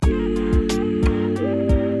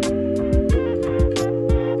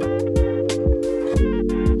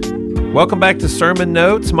Welcome back to Sermon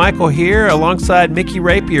Notes. Michael here alongside Mickey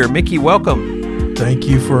Rapier. Mickey, welcome. Thank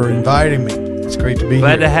you for inviting me. It's great to be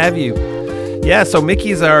Glad here. to have you. Yeah, so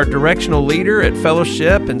Mickey's our directional leader at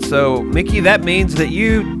Fellowship. And so, Mickey, that means that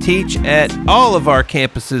you teach at all of our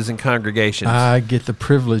campuses and congregations. I get the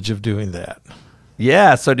privilege of doing that.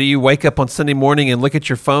 Yeah, so do you wake up on Sunday morning and look at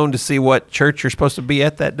your phone to see what church you're supposed to be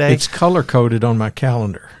at that day? It's color-coded on my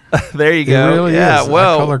calendar. There you go. It really yeah, is.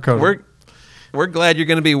 Well, color-coded. We're glad you're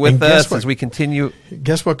going to be with us as we continue.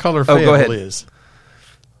 Guess what color go ahead. Fayetteville is?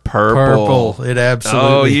 Purple. It absolutely.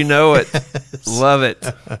 Oh, you know it. Love it.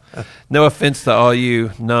 No offense to all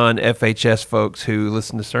you non-FHS folks who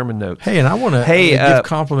listen to Sermon Notes. Hey, and I want to give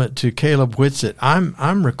compliment to Caleb Whitsitt.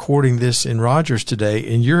 I'm recording this in Rogers today,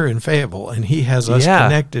 and you're in Fayetteville, and he has us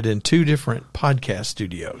connected in two different podcast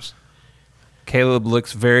studios. Caleb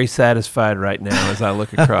looks very satisfied right now as I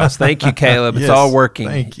look across. Thank you, Caleb. It's all working.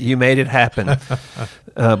 Thank you. You made it happen.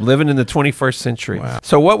 Living in the 21st century. Wow.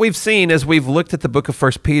 So what we've seen as we've looked at the book of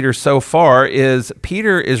 1 Peter so far is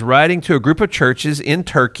Peter is writing to a group of churches in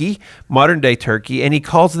Turkey, modern-day Turkey, and he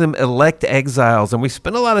calls them elect exiles. And we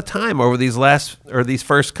spent a lot of time over these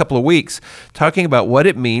first couple of weeks talking about what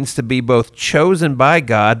it means to be both chosen by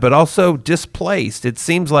God but also displaced. It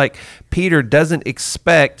seems like Peter doesn't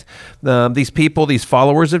expect these people, these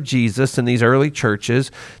followers of Jesus in these early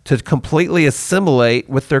churches, to completely assimilate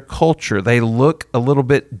with their culture. They look a little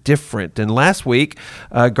bit different. And last week,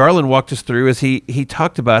 Garland walked us through as he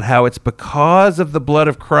talked about how it's because of the blood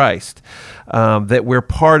of Christ that we're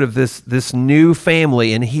part of this new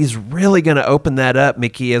family. And he's really going to open that up,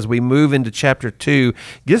 Mickey, as we move into chapter 2.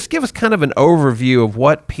 Just give us kind of an overview of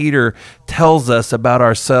what Peter tells us about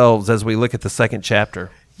ourselves as we look at the second chapter.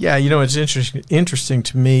 Yeah, it's interesting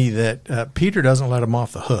to me that Peter doesn't let them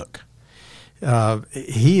off the hook.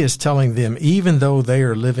 He is telling them, even though they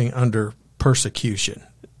are living under persecution.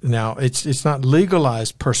 Now, it's not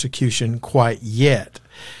legalized persecution quite yet,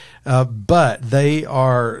 but they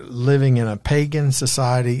are living in a pagan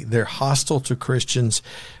society. They're hostile to Christians,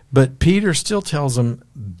 but Peter still tells them,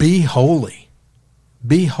 be holy.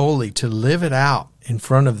 Be holy, to live it out in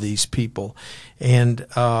front of these people. And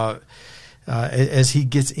as he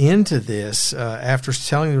gets into this, after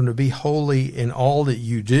telling them to be holy in all that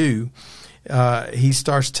you do, he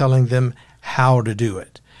starts telling them how to do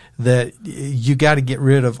it. That you got to get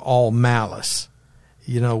rid of all malice,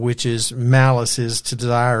 which is malice is to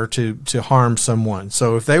desire to harm someone.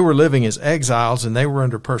 So if they were living as exiles and they were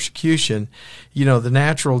under persecution, the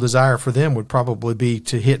natural desire for them would probably be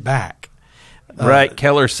to hit back. Right.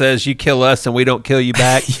 Keller says you kill us and we don't kill you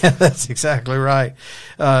back. Yeah, that's exactly right.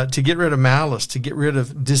 To get rid of malice, to get rid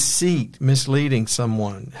of deceit, misleading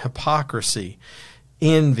someone, hypocrisy,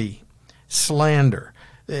 envy, slander.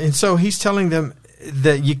 And so he's telling them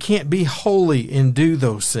that you can't be holy and do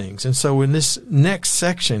those things. And so in this next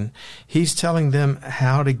section, he's telling them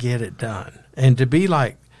how to get it done and to be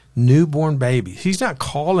like newborn babies. He's not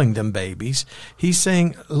calling them babies. He's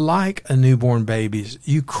saying, like a newborn baby,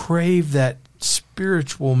 you crave that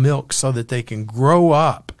spiritual milk so that they can grow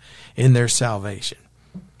up in their salvation.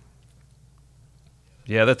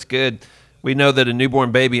 Yeah, that's good. We know that a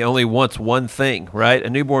newborn baby only wants one thing, right? A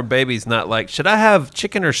newborn baby's not like, should I have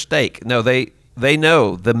chicken or steak? No, they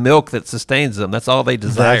know the milk that sustains them. That's all they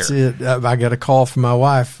desire. That's it. I got a call from my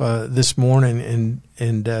wife this morning,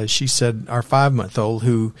 and she said our 5-month-old,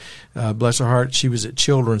 who, bless her heart, she was at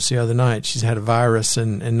Children's the other night. She's had a virus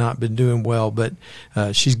and not been doing well, but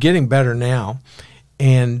she's getting better now.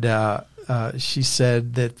 And she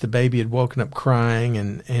said that the baby had woken up crying,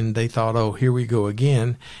 and they thought, oh, here we go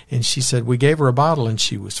again. And she said, we gave her a bottle, and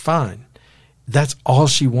she was fine. That's all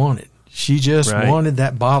she wanted. She just wanted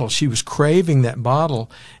that bottle. She was craving that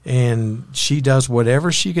bottle, and she does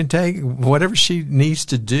whatever she can take, whatever she needs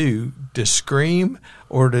to do to scream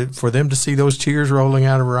or for them to see those tears rolling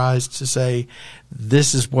out of her eyes to say,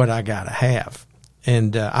 this is what I got to have.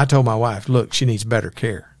 And I told my wife, look, she needs better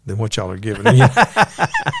care than what y'all are giving me.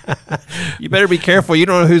 You better be careful. You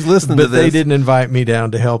don't know who's listening to this. But they didn't invite me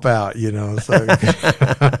down to help out, So.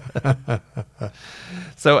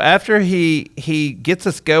 So after he gets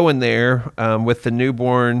us going there with the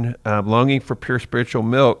newborn longing for pure spiritual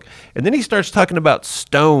milk, and then he starts talking about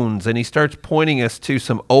stones, and he starts pointing us to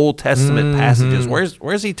some Old Testament passages.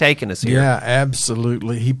 Where's he taking us here? Yeah,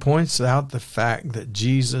 absolutely. He points out the fact that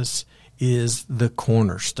Jesus is the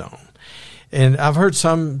cornerstone. And I've heard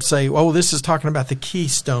some say, oh, this is talking about the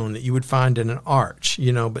keystone that you would find in an arch,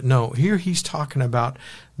 but no, here he's talking about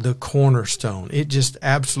the cornerstone. It just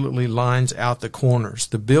absolutely lines out the corners.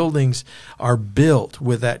 The buildings are built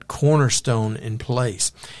with that cornerstone in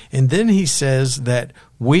place. And then he says that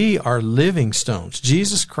we are living stones.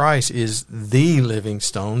 Jesus Christ is the living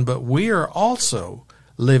stone, but we are also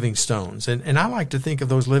living stones. And I like to think of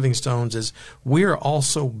those living stones as we're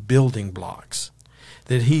also building blocks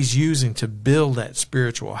that he's using to build that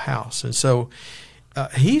spiritual house. And so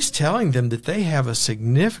he's telling them that they have a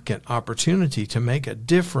significant opportunity to make a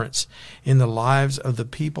difference in the lives of the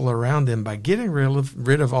people around them by getting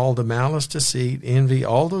rid of all the malice, deceit, envy,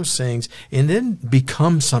 all those things, and then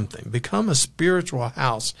become a spiritual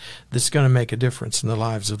house that's going to make a difference in the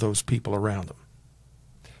lives of those people around them.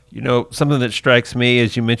 Something that strikes me,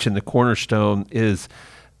 as you mentioned, the cornerstone is,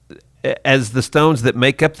 as the stones that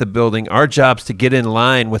make up the building, our job's to get in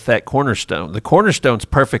line with that cornerstone. The cornerstone's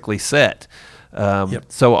perfectly set.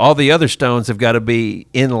 So all the other stones have got to be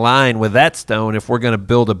in line with that stone if we're going to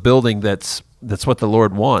build a building that's what the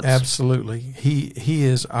Lord wants. Absolutely. He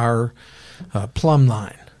is our plumb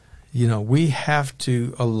line. We have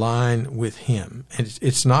to align with him. And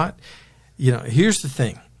it's not, here's the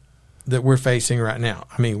thing that we're facing right now.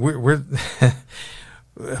 I mean, we're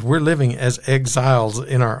we're living as exiles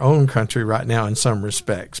in our own country right now in some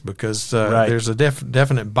respects, because there's a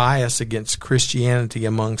definite bias against Christianity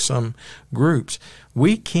among some groups.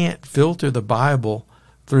 We can't filter the Bible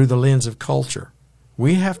through the lens of culture.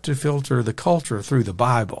 We have to filter the culture through the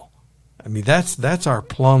Bible. I mean, that's our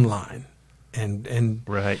plumb line. And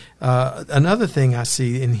right. Another thing I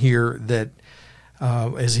see in here that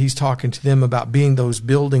as he's talking to them about being those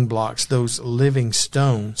building blocks, those living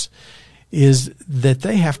stones, is that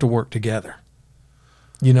they have to work together.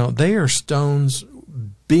 They are stones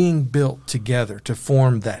being built together to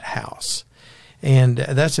form that house. And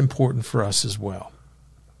that's important for us as well.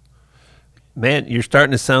 Man, you're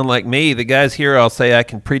starting to sound like me. The guys here, I'll say I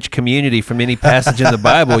can preach community from any passage in the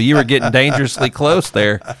Bible. You were getting dangerously close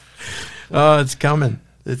there. Oh, it's coming.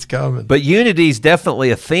 It's coming. But unity is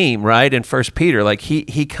definitely a theme, right? In 1 Peter, like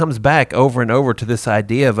he comes back over and over to this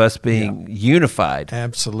idea of us being unified.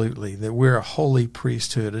 Absolutely, that we're a holy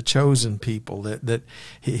priesthood, a chosen people. That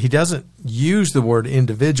he doesn't use the word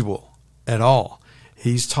individual at all.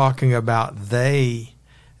 He's talking about they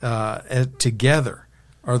together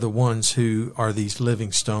are the ones who are these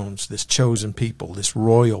living stones, this chosen people, this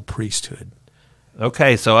royal priesthood.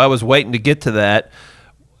 Okay, so I was waiting to get to that.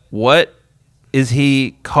 What is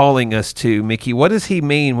he calling us to, Mickey? What does he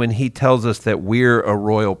mean when he tells us that we're a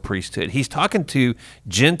royal priesthood? He's talking to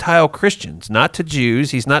Gentile Christians, not to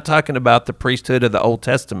Jews. He's not talking about the priesthood of the Old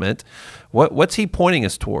Testament. What's he pointing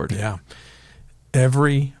us toward? Yeah.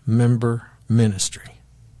 Every member ministry.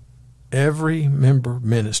 Every member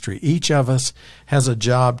ministry. Each of us has a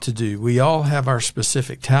job to do. We all have our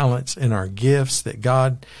specific talents and our gifts that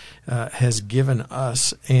God has given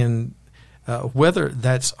us, and whether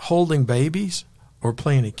that's holding babies or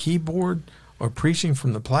playing a keyboard or preaching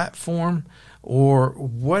from the platform or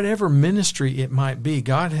whatever ministry it might be,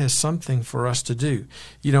 God has something for us to do.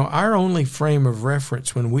 Our only frame of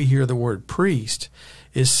reference when we hear the word priest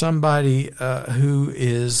is somebody who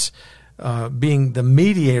is being the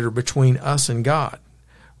mediator between us and God.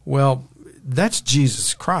 Well, that's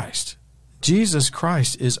Jesus Christ. Jesus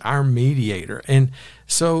Christ is our mediator. And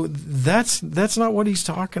so that's not what he's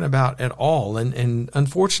talking about at all. And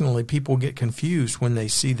unfortunately, people get confused when they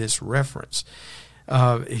see this reference.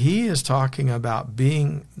 He is talking about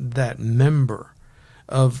being that member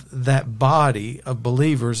of that body of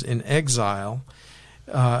believers in exile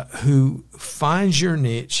who finds your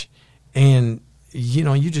niche, and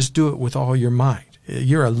you just do it with all your might.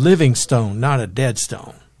 You're a living stone, not a dead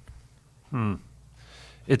stone.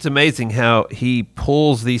 It's amazing how he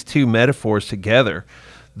pulls these two metaphors together.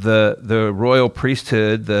 The royal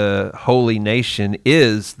priesthood, the holy nation,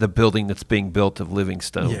 is the building that's being built of living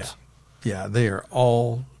stones. Yeah, they are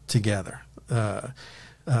all together.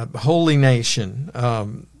 Holy nation,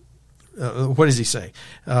 what does he say?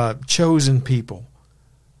 Chosen people,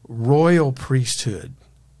 royal priesthood,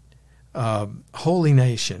 holy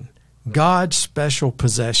nation, God's special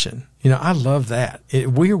possession. I love that.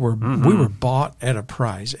 We were bought at a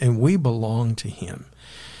price, and we belong to him.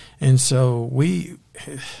 And so we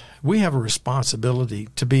have a responsibility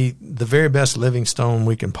to be the very best living stone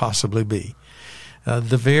we can possibly be,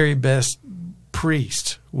 the very best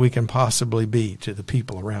priest we can possibly be to the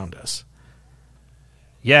people around us.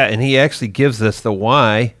 Yeah, and he actually gives us the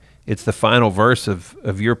why. It's the final verse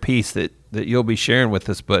of your piece that that you'll be sharing with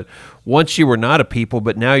us. But once you were not a people,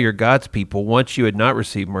 but now you're God's people. Once you had not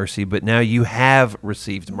received mercy, but now you have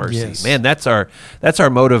received mercy. Yes. Man, that's our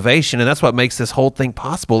motivation, and that's what makes this whole thing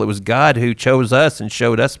possible. It was God who chose us and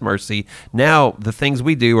showed us mercy. Now the things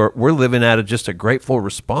we do we're living out of just a grateful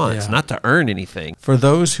response, not to earn anything. For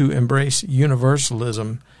those who embrace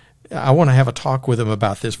universalism, I want to have a talk with them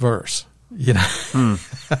about this verse.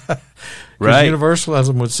 Right.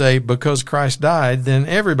 Universalism would say, because Christ died, then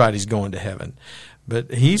everybody's going to heaven.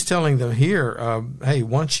 But he's telling them here, hey,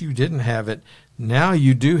 once you didn't have it, now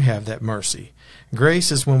you do have that mercy.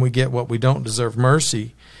 Grace is when we get what we don't deserve.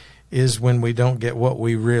 Mercy is when we don't get what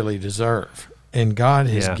we really deserve. And God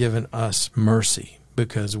has given us mercy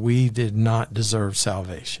because we did not deserve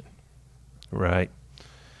salvation. Right.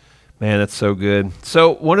 Man, that's so good.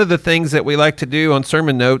 So one of the things that we like to do on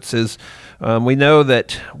sermon notes is we know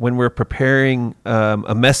that when we're preparing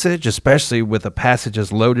a message, especially with a passage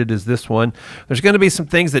as loaded as this one, there's going to be some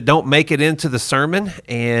things that don't make it into the sermon,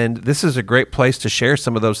 and this is a great place to share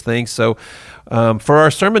some of those things. So for our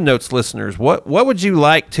sermon notes listeners, what would you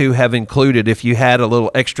like to have included if you had a little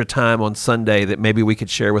extra time on Sunday that maybe we could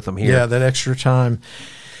share with them here? Yeah, that extra time.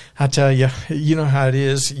 I tell you, you know how it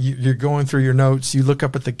is. You're going through your notes. You look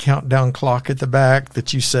up at the countdown clock at the back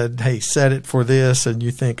that you said, hey, set it for this. And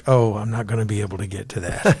you think, oh, I'm not going to be able to get to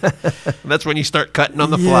that. That's when you start cutting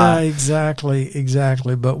on the fly. Yeah,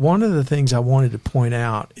 exactly. But one of the things I wanted to point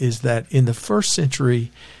out is that in the first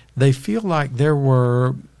century, they feel like there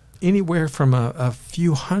were anywhere from a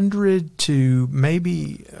few hundred to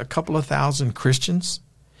maybe a couple of thousand Christians.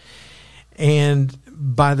 And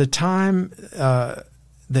by the time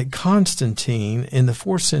that Constantine in the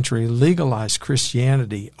 4th century legalized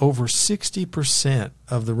Christianity, over 60%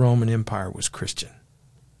 of the Roman Empire was Christian.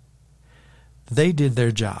 They did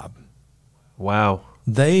their job. Wow.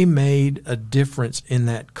 They made a difference in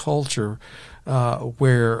that culture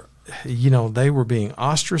where, they were being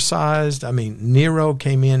ostracized. I mean, Nero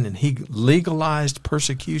came in and he legalized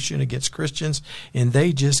persecution against Christians, and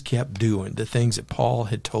they just kept doing the things that Paul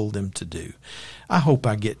had told them to do. I hope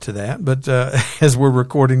I get to that, but as we're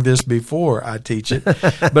recording this before I teach it.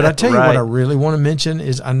 But I tell you what I really want to mention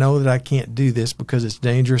is I know that I can't do this because it's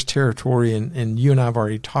dangerous territory, and you and I have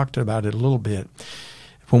already talked about it a little bit.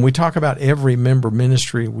 When we talk about every member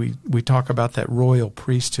ministry, we talk about that royal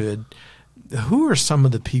priesthood. Who are some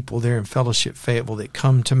of the people there in Fellowship Fayetteville that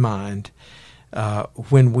come to mind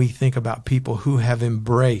when we think about people who have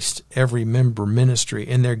embraced every member ministry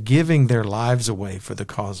and they're giving their lives away for the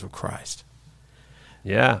cause of Christ?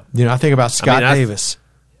 Yeah. I think about Scott Davis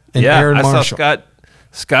and Aaron Marshall. I saw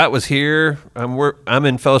Scott was here. I'm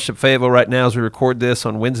in Fellowship Fayetteville right now as we record this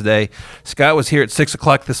on Wednesday. Scott was here at 6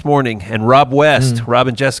 o'clock this morning, and Rob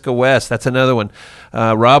and Jessica West, that's another one.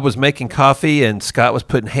 Rob was making coffee, and Scott was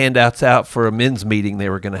putting handouts out for a men's meeting they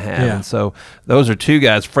were going to have. Yeah. And so those are two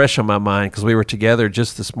guys fresh on my mind because we were together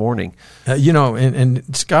just this morning. And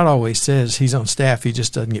Scott always says he's on staff, he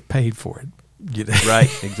just doesn't get paid for it.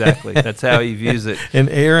 Right, exactly. That's how he views it. And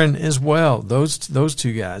Aaron as well, those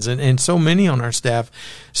two guys. And so many on our staff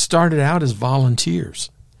started out as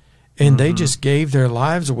volunteers. And they just gave their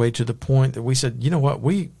lives away to the point that we said, you know what,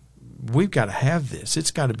 we've got to have this.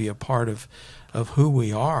 It's got to be a part of who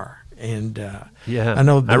we are. And I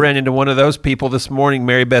know I ran into one of those people this morning,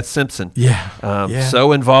 Mary Beth Simpson.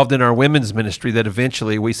 So involved in our women's ministry that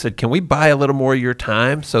eventually we said, can we buy a little more of your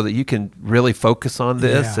time so that you can really focus on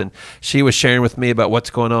this? And she was sharing with me about what's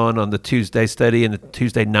going on the Tuesday study and the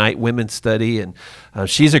Tuesday night women's study. And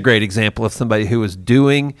she's a great example of somebody who was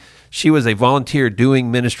she was a volunteer doing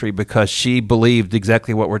ministry because she believed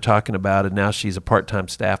exactly what we're talking about, and now she's a part-time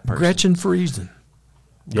staff person. Gretchen Friesen.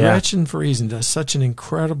 Gretchen Friesen does such an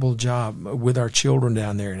incredible job with our children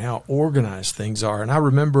down there and how organized things are. And I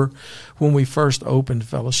remember when we first opened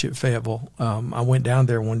Fellowship Fayetteville, I went down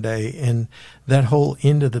there one day, and that whole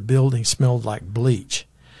end of the building smelled like bleach.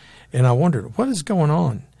 And I wondered, what is going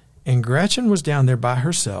on? And Gretchen was down there by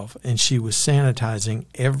herself, and she was sanitizing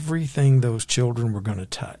everything those children were going to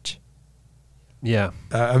touch. Yeah.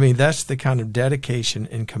 That's the kind of dedication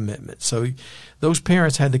and commitment. So those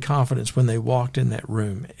parents had the confidence when they walked in that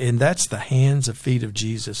room, and that's the hands and feet of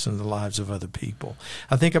Jesus in the lives of other people.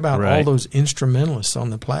 I think about all those instrumentalists on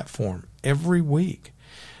the platform every week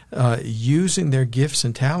using their gifts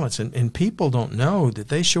and talents, and people don't know that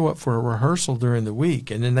they show up for a rehearsal during the week,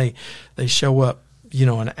 and then they show up,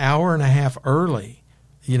 an hour and a half early,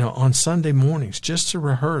 on Sunday mornings just to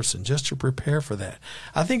rehearse and just to prepare for that.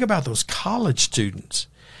 I think about those college students.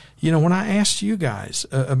 When I asked you guys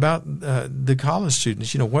about the college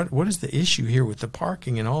students, what is the issue here with the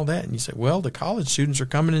parking and all that? And you say, well, the college students are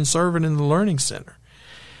coming and serving in the Learning Center.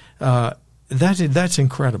 That's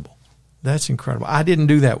incredible. That's incredible. I didn't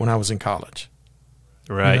do that when I was in college.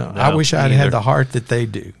 Right. No, I wish I'd had the heart that they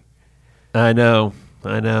do. I know.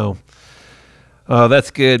 Oh,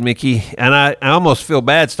 that's good, Mickey. And I almost feel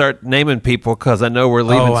bad start naming people because I know we're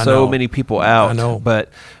leaving many people out. I know. But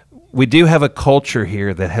we do have a culture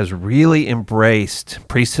here that has really embraced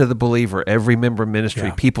priesthood of the believer, every member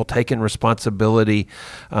ministry, people taking responsibility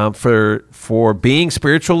for being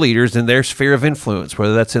spiritual leaders in their sphere of influence,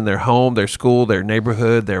 whether that's in their home, their school, their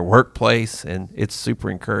neighborhood, their workplace, and it's super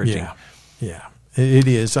encouraging. Yeah. It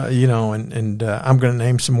is, and I'm going to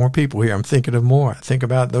name some more people here. I'm thinking of more. I think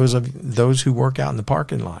about those who work out in the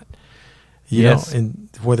parking lot. You know, and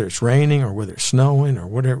whether it's raining or whether it's snowing or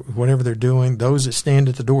whatever they're doing, those that stand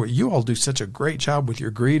at the door, you all do such a great job with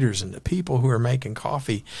your greeters and the people who are making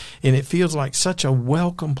coffee, and it feels like such a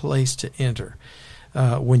welcome place to enter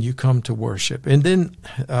when you come to worship. And then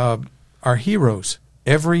our heroes,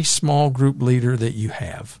 every small group leader that you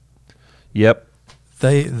have. Yep.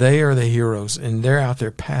 They are the heroes, and they're out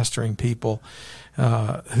there pastoring people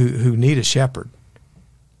who need a shepherd.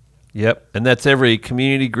 Yep, and that's every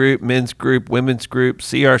community group, men's group, women's group,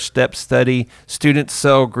 CR Step Study, student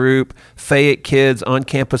cell group, Fayette Kids,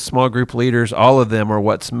 on-campus small group leaders. All of them are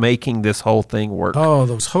what's making this whole thing work. Oh,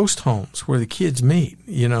 those host homes where the kids meet.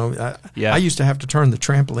 You know, I used to have to turn the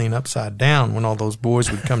trampoline upside down when all those boys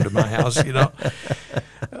would come to my house, you know.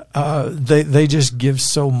 They just give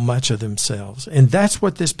so much of themselves. And that's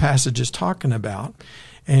what this passage is talking about.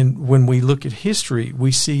 And when we look at history,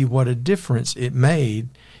 we see what a difference it made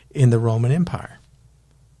in the Roman Empire.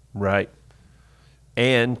 Right.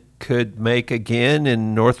 And could make again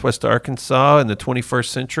in Northwest Arkansas in the 21st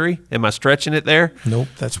century. Am I stretching it there? Nope,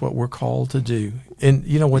 that's what we're called to do. And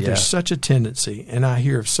you know what, there's such a tendency, and I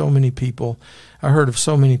hear of so many people, I heard of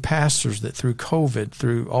so many pastors that through COVID,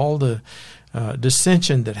 through all the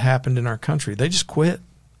dissension that happened in our country, they just quit.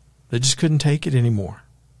 They just couldn't take it anymore.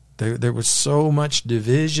 There was so much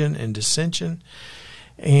division and dissension,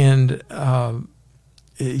 and I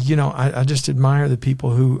just admire the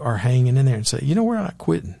people who are hanging in there and say, we're not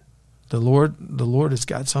quitting. The Lord has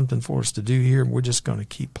got something for us to do here, and we're just going to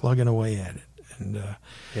keep plugging away at it.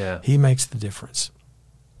 And He makes the difference.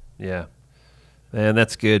 Yeah. Man,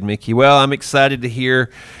 that's good, Mickey. Well, I'm excited to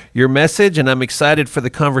hear your message, and I'm excited for the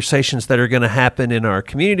conversations that are going to happen in our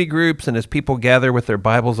community groups and as people gather with their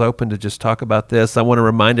Bibles open to just talk about this. I want to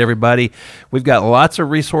remind everybody we've got lots of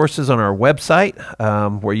resources on our website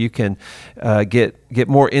where you can get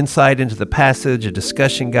more insight into the passage, a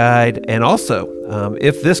discussion guide, and also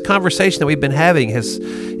if this conversation that we've been having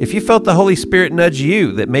if you felt the Holy Spirit nudge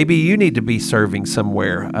you that maybe you need to be serving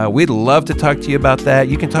somewhere, we'd love to talk to you about that.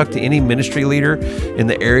 You can talk to any ministry leader in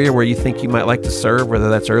the area where you think you might like to serve, whether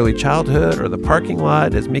that's early childhood or the parking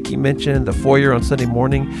lot, as Mickey mentioned, the foyer on Sunday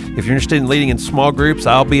morning. If you're interested in leading in small groups,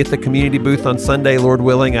 I'll be at the community booth on Sunday, Lord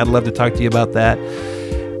willing. I'd love to talk to you about that.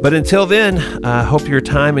 But until then, I hope your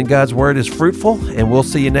time in God's Word is fruitful, and we'll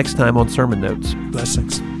see you next time on Sermon Notes.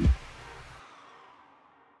 Blessings.